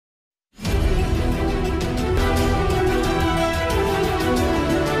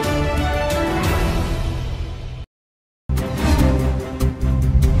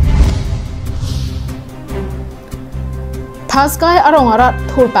Thaskai arongara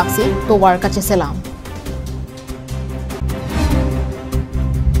thurpaksi towar kacheselam.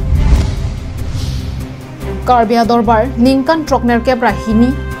 Karbia dorbar ningkan trokner kebra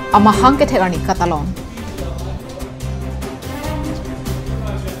hini amahang kethegani katalon.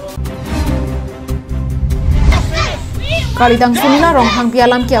 Kalidang sunina rong hang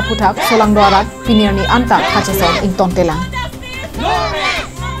pialam kia putak solang doarat pinirni anta kacheson ing tontelang.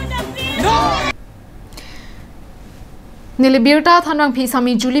 Nili Abirta thanwang phi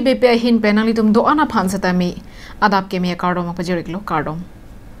sami Juli bepe hin penali tum do ana phan setami adap kemia kardom apajiriklo kardom.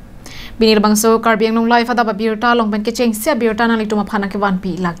 Binil bangso karbiang long life Adap Abirta long ben ke cheng sia Abirta nali tum phana ke wan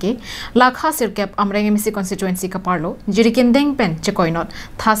pi lake lakha sirkep amreng emisi constituency ka parlo jirikin deng pen chekoinot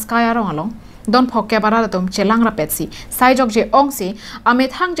Thaskai arong along don phokke bara tum chelang ra petsi sai jok je ongsi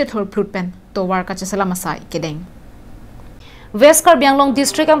amet hang je thor plut pen to war ka chesela masai kedeng. West Karbi Anglong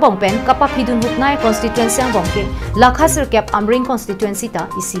District ang bongpen kapap hidun huknay constituency ang bongke lakha sirkep amring constituency ta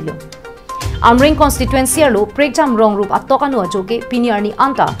isilo. Amring constituency alo pregjam rong rup atok anu ajoke piniarni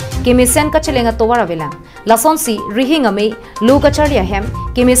anta kemisen kachelenga towara velang. Lason si rihing ame lu kacharia hem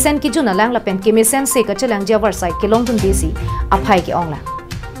kemisen ki juna lang lapen kemisen se kachelang javar sai kelong dun desi aphai ke ongla.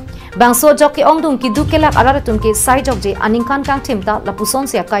 Bangso jok ke ongdung ki du kelak araratun ke sai jok je aningkan kang timta lapuson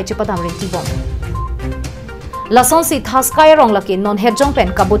sia kai chepadam ring tibon. Lason si Thaskai rong laki non herjong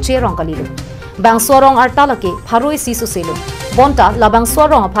pen kaboche rong kalilu. Bangso rong arta laki pharoi sisu selu. Bonta la bangso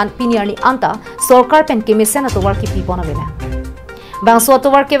rong aphan piniarni anta sorkar pen kemisen atowar ki pipona vela. Bangso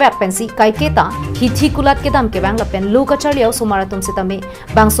atowar ke wet pensi kai keta hithi kulat ke dam ke bang la pen lu kachariao sumaratum sitame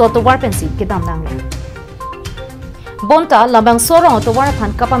bangso atowar pensi ke dam nanglo. Bonta la bangso rong atowar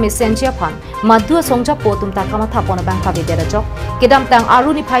aphan kapa mesenjia phan madhu songja potum ta kama thapona bang ka vedera jok kedam tang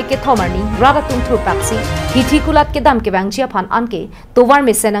aruni phai ke thomarni rada tum thur paksi hithi kulat kedam ke bang jia phan anke towar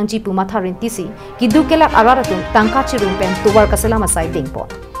mesenang ji puma tharin tisi kidu kelak arara tum tangka chirum pen towar kaselam asai dingpo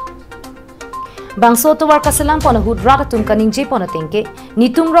bangso towar kaselam pona hud rada tum kaning je pona tengke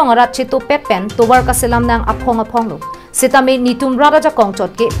nitum rong arat cheto pet pen towar kaselam nang aphong lo setame nitum rada ja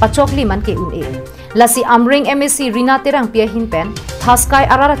kongchot ke pachokli man ke un e lasi amring MSC Rina terang pia hin pen Thaskai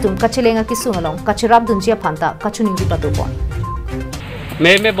araratum kachelenga kisungalong kachirab dunjia phanta kachuning di patupon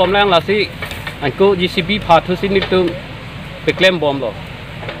me bomlang lasi anko GCB phathu sinitum beklem bomlo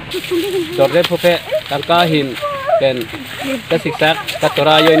dorde phope tangka hin pen kasiksak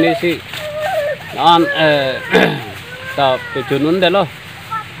katora yoini si an ta pechunun delo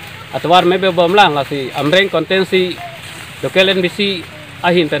atwar me bomlang lasi amring kontensi local NBC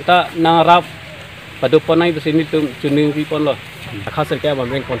ahin penta nangarap paduponai besini tum chuning di pon lo khas ke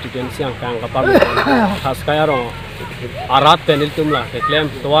amring constituency ang kang kapal Thaskai arong arat penil tum la claim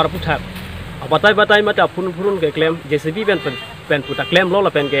towar puthak batai mata phun ke claim JCB pen puta claim lo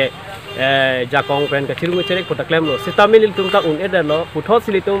la pen ke jakong pen ke chirung cherek puta claim lo sitamil tum ta un eder lo puthot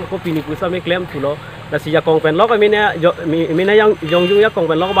silitum ko pini pusa me claim thulo na si jakong pen lo ka mina yang yongjung ya kong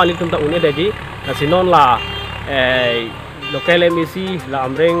pen lo ka balil tum ta un eder ji na sinon la local MSC la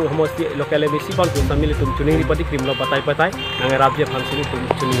amreng homosti local MSC pon pun sambil tum chuning di pati krim lo patai nangerap je phansini tum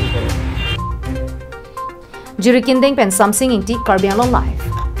chuning pen jirikin deng pen something inti Karbi Anglong live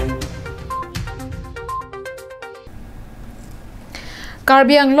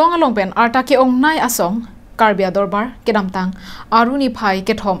Karbi Anglong along pen arta ke ong nai asong Karbi adorbar kedamtang aruni phai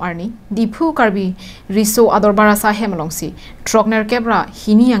ke thom arni diphu Karbi riso adorbara sa hemlongsi trokner kebra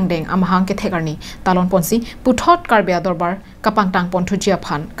hini yang deng amhang ke thegarni talon ponsi puthot Karbi adorbar kapangtang ponthujia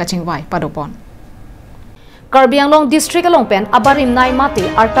phan kachingwai padopon Karbi Anglong District along pen abarim nai mate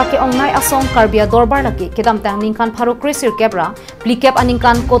arta ke ong nai asong Karbi adorbar laki kedamtang ningkan pharo krisir kebra plikep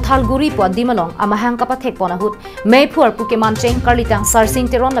aningkan kothal guri po dimalong amahang kapathek pona hut mei phuar puke mancheng karlitang sarsing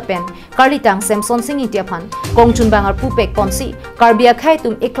teron la pen karlitang semson sing itia phan kongchun bangar pupek ponsi Karbi khai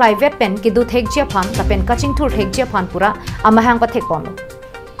tum eklai vet pen ke du thek jia phan la pen kaching thur thek jia phan pura amahang pathek pon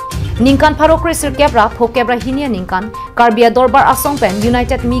ningkan pharo krisir kebra phokebra hinia ningkan Karbi adorbar asong pen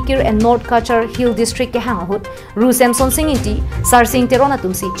United Mikir and North Kachar Hill District ke hang hut ru semson sing iti sarsing teron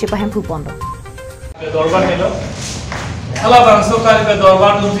atumsi chepahem phu pondo dorbar helo ala bangso Karbi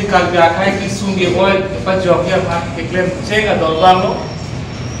dorbar tumsi Karbi akhai ki sungi boy pa jokia pha eklem chega dorbar lo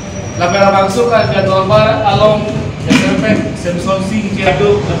la bangso Karbi dorbar along pen semson sing ke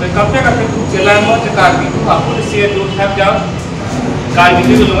do la kapya ku chelan mo je Karbi ku apun se do thap jao Karbi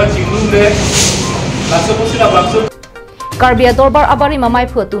ke lo chinglu le laso pusila bangso Karbi adorbar abari mamai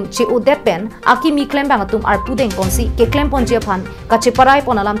phutum chi udet pen aki mi klem bang atum ar pudeng ponsi ke klem ponjia phan kache parai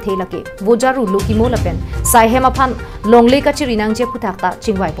ponalam thelake vojaru luki mola pen sai hema phan longle kachi rinang je phutakta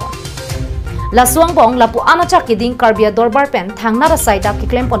chingwai pon Lasuang bong lapu anacha kiding Karbia Dorbar pen thangna ra saida ki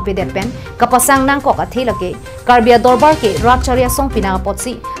claim pon pedet pen kapasang nang ko ka thilake Karbia Dorbar ke Ratcharia song pina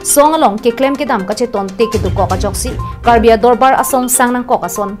potsi song along ke claim ke dam ka che ton te ke du ko ka joksi Karbia Dorbar asong sang nang ko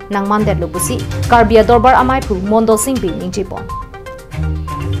ka son nang mandet lubusi Karbia Dorbar amai pu Mondol Singh bi ningchipon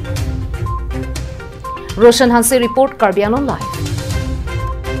Roshan Hansi report Karbiang Live.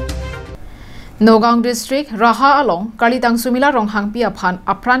 Nogaon district Raha along Kalitang Sumila rong hangpia phan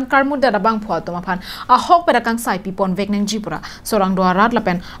apran karmuda dabang phwa tuma phan ahok perakang sai pipon vekneng jipura sorang doarat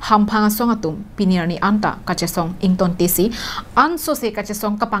lapen hamphanga songatum pinirni anta kachesong ington tesi an sose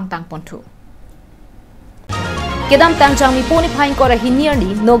kachesong kapangtang pontu Kedam tangjang mi poni phain kora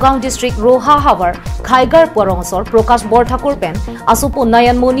hinierni Nogaon district Roha Havar Khaigar porongosor Prakash Bor Thakur pen asupo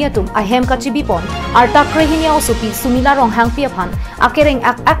Nayan Moniatum ahem kachibi pon arta krehinia osupi Sumila rong hangpia phan akereng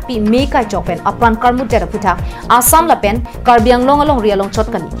akpi mekai chopen apran karmut dera puthak Assam lapen Karbiang longalong rialong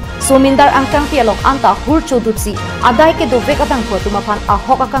chotkani Somindar angkang pialok anta hur chodutsi adai ke do vekatang photuma phan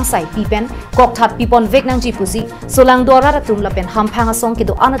ahok akang sai pipen kokthat pipon veknang jipusi solang dora ratum lapen hamphanga song ke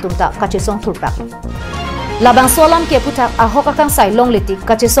do anatumta kachesong thurpak Labang solam ke putak ahok akang sai long letik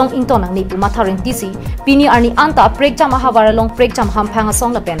kachesong ingtonang ni pumatharing tisi pini arni anta prekjam ahavara long prekjam hamphanga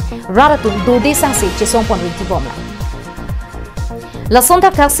song lapen raratun dode sangse chesong pon rinti bomla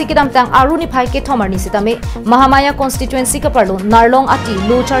Lasontak taksi kidam tang aruni phai ke thomarni sitame Mahamaya constituency ka parlo Narlong ati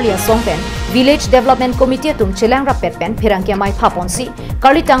Locharia songpen village development committee tum chelang rapet pen phirangkia mai phaponsi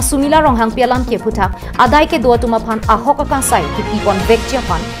Kalitang Sumila rong hang pialam ke putak adai ke do tuma phan ahok akang sai ki pipon vekchia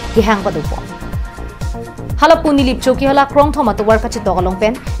phan ki hang padupo Halapuni lip choki hala krong thoma to work achit dogalong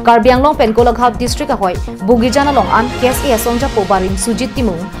pen Karbiang long pen Golaghat district ahoy Bugijana long an case a songja pobarim Sujit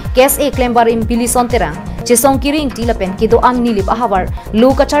Timung case a claim barim Bilison terang chesong kiring tila pen kido an nilip ahavar lu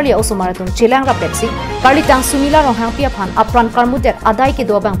kacharlia osumaratum chelang rapetsi Kalitang Sumila rong hang pia phan apran karmudet adai ke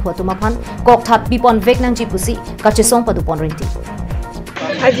do bang photuma phan kokthat pipon veknang jipusi kachesong padupon rinti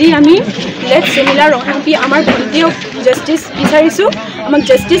আজি আমি late similar রংহাংপি আমার ভন্টিও justice বিচাৰিছো আমাক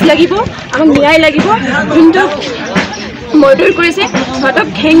justice লাগিব আমাক ন্যায় লাগিব কিন্তু মৰ্ডাৰ কৰিছে সিহঁতক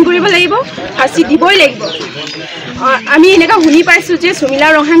ঘেং কৰিব লাগিব ফাঁচি দিবই লাগিব আমি এনেকা শুনি পাইছো যে সুমিলা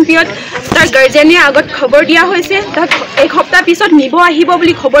ৰংহাংপিয়ত তাৰ গাৰ্জেনে আগত খবৰ দিয়া হৈছে তাক এক সপ্তাহ পিছত নিব আহিব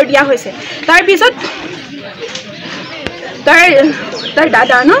বুলি খবৰ দিয়া হৈছে তাৰ পিছত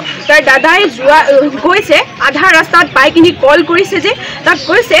তাৰ দাদাই গৈছে আধা ৰাস্তাত পাই কিনি কল কৰিছে যে তাক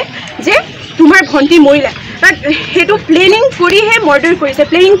কৈছে যে তোমাৰ ভন্টি মৰিলা তাক হেতু প্লেনিং কৰিহে মৰ্ডাৰ কৰিছে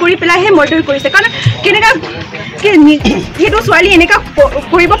প্লেনিং কৰি পেলাইহে মৰ্ডাৰ কৰিছে কাৰণ কেনেকা হেতু ছোৱালী এনেকা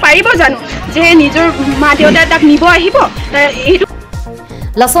কৰিব পাৰিব জানো যে নিজৰ মা দেউতা তাক নিব আহিব হেতু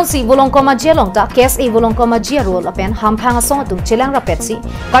Lason si volongkoma jia longta case a volongkoma jia role apen hamphanga songatum chelang rapetsi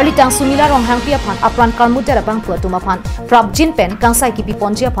Kalitang Sumila rong hangpia phan apran karmutera bang puatuma phan prabjin pen kangsai ki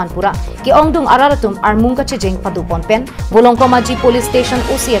piponjia phan pura ki ongdung araratum armunga chejeng padupon pen volongkoma ji police station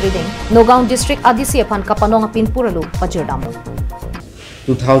OC reading Nogaon district adisia phan kapanong pin puralu pajirdam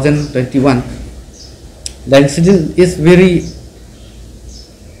 2021 the incident is very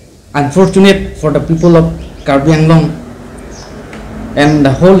unfortunate for the people of Karbiang Long and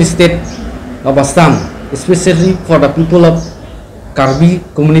the whole state of Assam, especially for the people of Karbi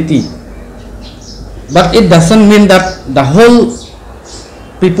community. But it doesn't mean that the whole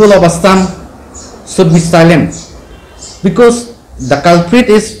people of Assam should be silent, because the culprit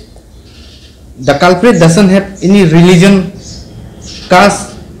doesn't have any religion,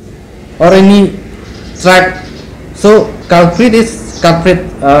 caste or any tribe. So culprit is culprit.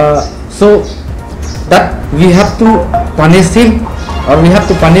 So that we have to punish him. Or we have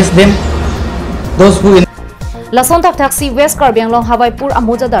to punish them, those who Lason tak taksi West Karbiang long Hawaipur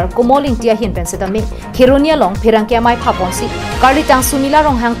amujadar komoling tia hin pensetami Khironia long phirangkia mai phaponsi Kalitang Sumila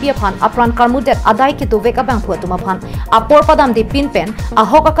rong hangpia phan apran karmudet adai ke to veka bang phuatuma phan apor padam de pin pen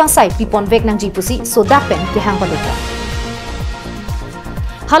ahok akang sai pipon veknang jipusi sodak pen ke hang padupa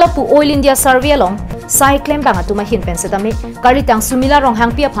Halapu Oil India survey long sai claim bang atuma hin pensetami Kalitang Sumila rong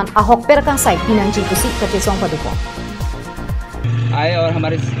hangpia phan ahok perakang sai pinang jipusi katesong padupa आए और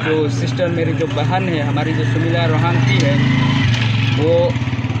हमारे जो sister मेरी जो बहन है हमारी जो सुमिला रोहांगती है वो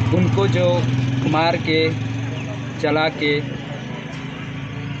उनको जो मार के चला के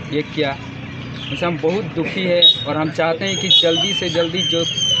ये किया उससे हम बहुत दुखी है और हम चाहते हैं कि जल्दी से जल्दी जो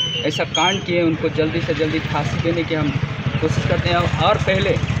ऐसा कांड किए उनको जल्दी से जल्दी फांसी देने की हम कोशिश करते हैं और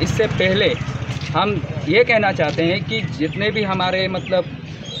पहले इससे पहले हम ये कहना चाहते हैं कि जितने भी हमारे मतलब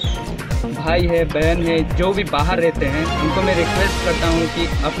भाई है बहन है जो भी बाहर रहते हैं उनको मैं रिक्वेस्ट करता हूं कि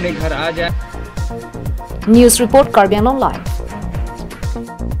अपने घर आ जाए news report Karbiang Long Live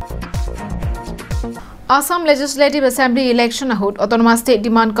Assam Legislative Assembly election ahut Autonomous State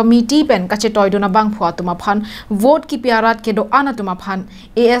Demand Committee pen kache toidona bang phwa tuma phan vote ki piarat ke do ana tuma phan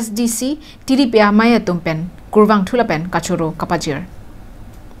ASDC TDP maya tumpen kurwang thula pen kachuro kapajir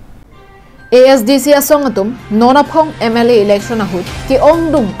ASDC asong atum nona phong MLA election ahut ke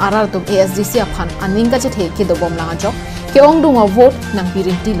ongdung arar tum ASDC aphan aning kache the ke do bom langa jok ke ongdung a vote nang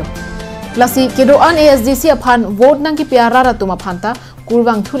pirin tilo lasi ke do an ASDC aphan vote nang ki piarara tuma phanta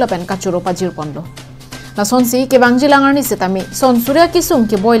kurwang thula pen kachuro pajir ponlo la sonsi ke bangji langar ni setami son surya ki sum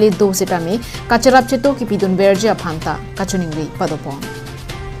ke boile do setami kacharap cheto ki pidun verje aphanta kachuning ri padopon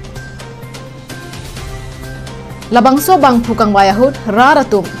labangso bang phukang waya hut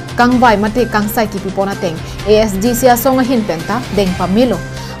raratum kangbai mate kangsai ki pipona teng ASDC asong hin penta deng pamilo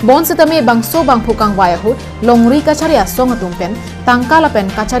bon setami bangso bang phukang waya hut longri kacharia song atum pen tangkala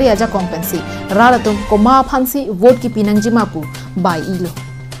pen kacharia ja kompensi raratum koma phansi vote ki pinangji mapu bai ilo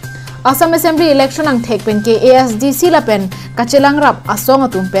Assam Assembly election ang thek pen ke ASDC la pen kachelang rap asong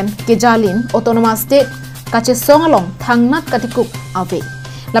atum pen ke jalin Autonomous State kache song along thangnat katikuk ave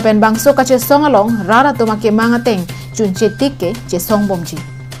la pen bangso kache song along rara tuma ke mangateng chunche tik ke che song bomji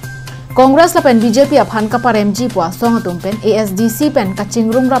Congress la pen BJP aphan kaparem ji pwa song atum pen ASDC pen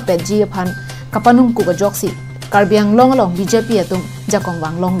kachingrum rap pe ji aphan kapanung ku joksi karbiang long along BJP atum jakong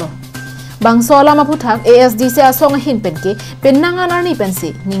wang long lo Bangso alama puthak ASDC asong hin penke penangan arni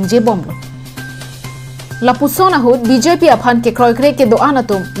pensi ningje bomlo lapusona hut BJP aphan ke kroy kre ke do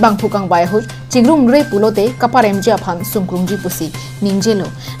anatum bang phukang bai hut chingrum re pulote kaparem je aphan sungkrung ji pusi ningje lo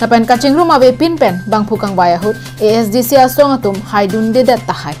lapen ka chingrum ave pin pen bang phukang bai hut ASDC asong atum haidun de dat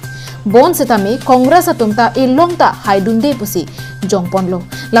tahai bon setami Congress atum ta ilong ta haidun de pusi jongpon lo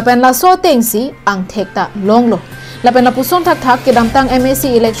lapen la so tengsi ang thekta long lo lapen la puson thak thak ke damtang MAC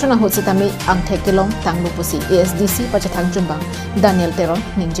election ahut setami ang thekelong tanglu pusi ASDC pachathang jumbang Daniel Teron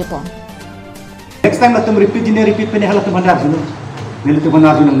ningje pon next time latum repeat pene hala tum handar junu nelu tum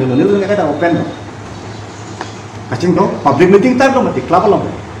handar junu nelu kada open do kaching do public meeting time do mati club along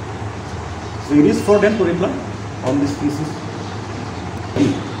so it is for them to reply on this thesis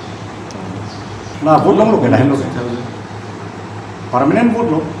na vote long lo kada hello permanent vote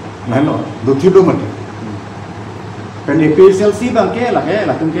lo na hello do thido mati pen APSLC bangke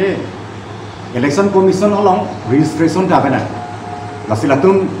latum ke election commission along registration ta bena lasi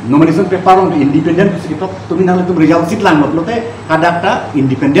latum nomination paper on independent pusikito tumi nang latum result sheet lang lote kadakta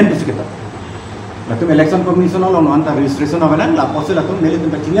independent pusikito latum election commission along anta registration avela la pose latum nele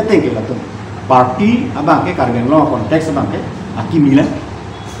tum chinya tenge latum party abangke kargen lo context abangke aki mila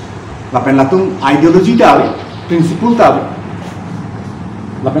lapen latum ideology ta principle ta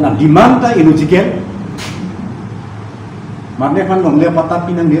lapen demand ta illogical marne pan long le pata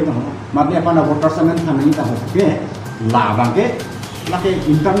pinang dia tahu marne pan voter sangan khanani tahu ke la bangke lake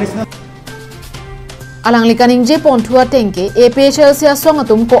international alang likaning je pon thua tengke APHLC asong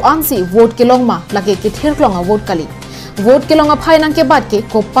atum ko ansi vote ke longma lake ke thir klonga vote kali vote ke longa phainang ke bad ke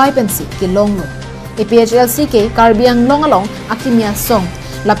ko pai pensi ke long lo APHLC ke karbiang long along akimia song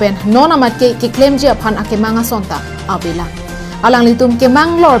lapen non amat ke claim je phan ake manga sonta abela alang litum ke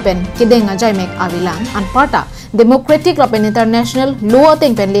mang lor pen ke denga jaimek avilang an parta democratic lapen international law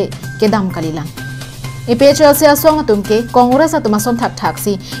teng penle kedam kalilang APHLC asong atum ke Congress atuma son thak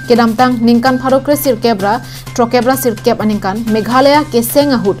thaksi kedam tang ningkan pharokre sirkebra trokebra sirkep aningkan Meghalaya ke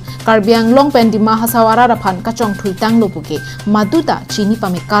sengahut karbiang long pen dima hasawara raphan kachong thuitang lopuke maduta chini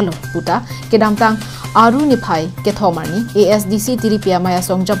pamekalo puta kedam tang aru ni phai ke thomarni ASDC TDP maya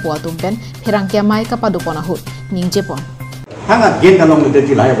song japwa tumpen pherangkya mai kapadupona hut ningjepon hanga gen along with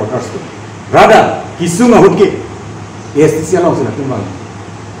the live voters rather kisung ahut ke ASDC along sila tumbang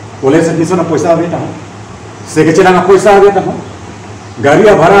college admission na paisa ave ta ho secretary na paisa ave ta ho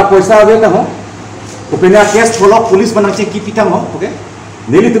garia bhara paisa ave ta ho upenya case follow police banang che ki pitang ho okay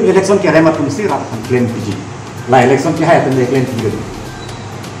neli tum election ke remat tum si rat claim piji la election ke hai tum claim piji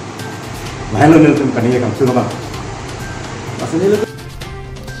la hello nel tum kaniya kam suno ba asane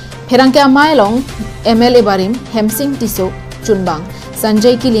pherangkya mailong MLA barim Hemsing Tiso Chunbang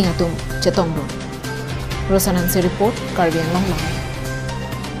Sanjay Kilingatum Chetongdo Rosanansi report Karbiang Longlang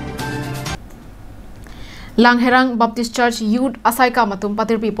Langherang Baptist Church Youth Asaika Matum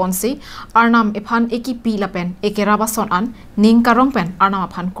Patirpi Ponsi Arnam Ephan Eki Pi Lapen Eke Rabason An Ning Karong Pen Arnam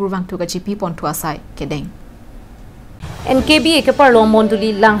Aphan Kurwang Tuga GP Pontu Asai Kedeng NKB Ekeparlong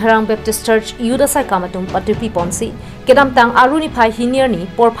Monduli Langherang Baptist Church Youth Asaika Matum Patirpi Ponsi Kedam Tang Aruni Pai Hinierni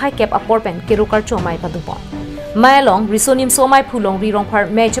Porpai Kep Aporpen Kerukar Chomai Padupon Mailong Risonim Somai Pulong Rirong Par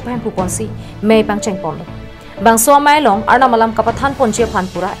Mei Japan Puponsi Mei Bang Chengpon Bang Somai Long Arnamalam Kapathan Ponche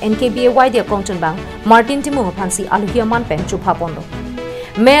Panpura NKB Waidia Kongchun Bang Martin Timung Pansi Aluhia Man Pen Chupa Pondo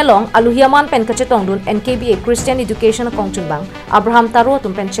Melong aluhiaman pen kachetong dun NKBA Christian Education Kongchun bang Abraham Taro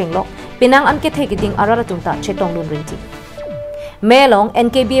tum pen chenglok pinang an ke thegiding arara tumta chetong dun rinti. Melong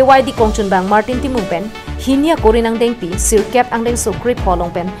NKBA YD Kongchun bang Martin Timung pen hinia korinang dengpi sirkep ang deng script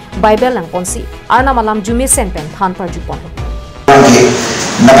holong pen Bible lang konsi arna malam jumi sen pen than par jupon.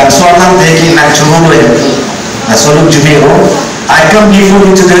 Nakan soalan teki nak cuma solu jumi ho. I come before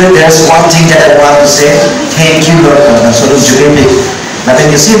you today. There's one thing that I want to say. Thank you Lord for the solu jumi.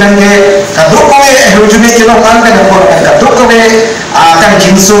 Nakan isi nange kaduk kau jumi kilo kan kan apa kaduk kau akan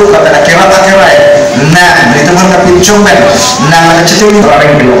kinsu kata kera nah itu mana pincung kan nah nak cerita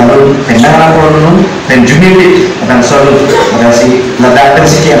orang yang kalau pendang orang pen jumi akan solu si lada ada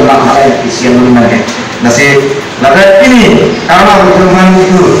si yang mak isi yang mana nasi lada ini karena teman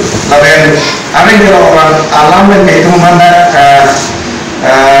itu lada ada yang orang alam dan itu mana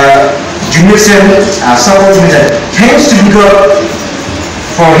junior sen support me thanks to God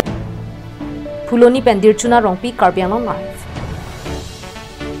for Puloni pendir chuna rongpi Karbiang Long live.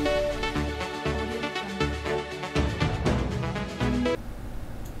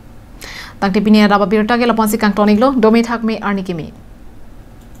 Tang tipini Adap Abirta ke lapan si kang tonik lo domi thak me arni kimi.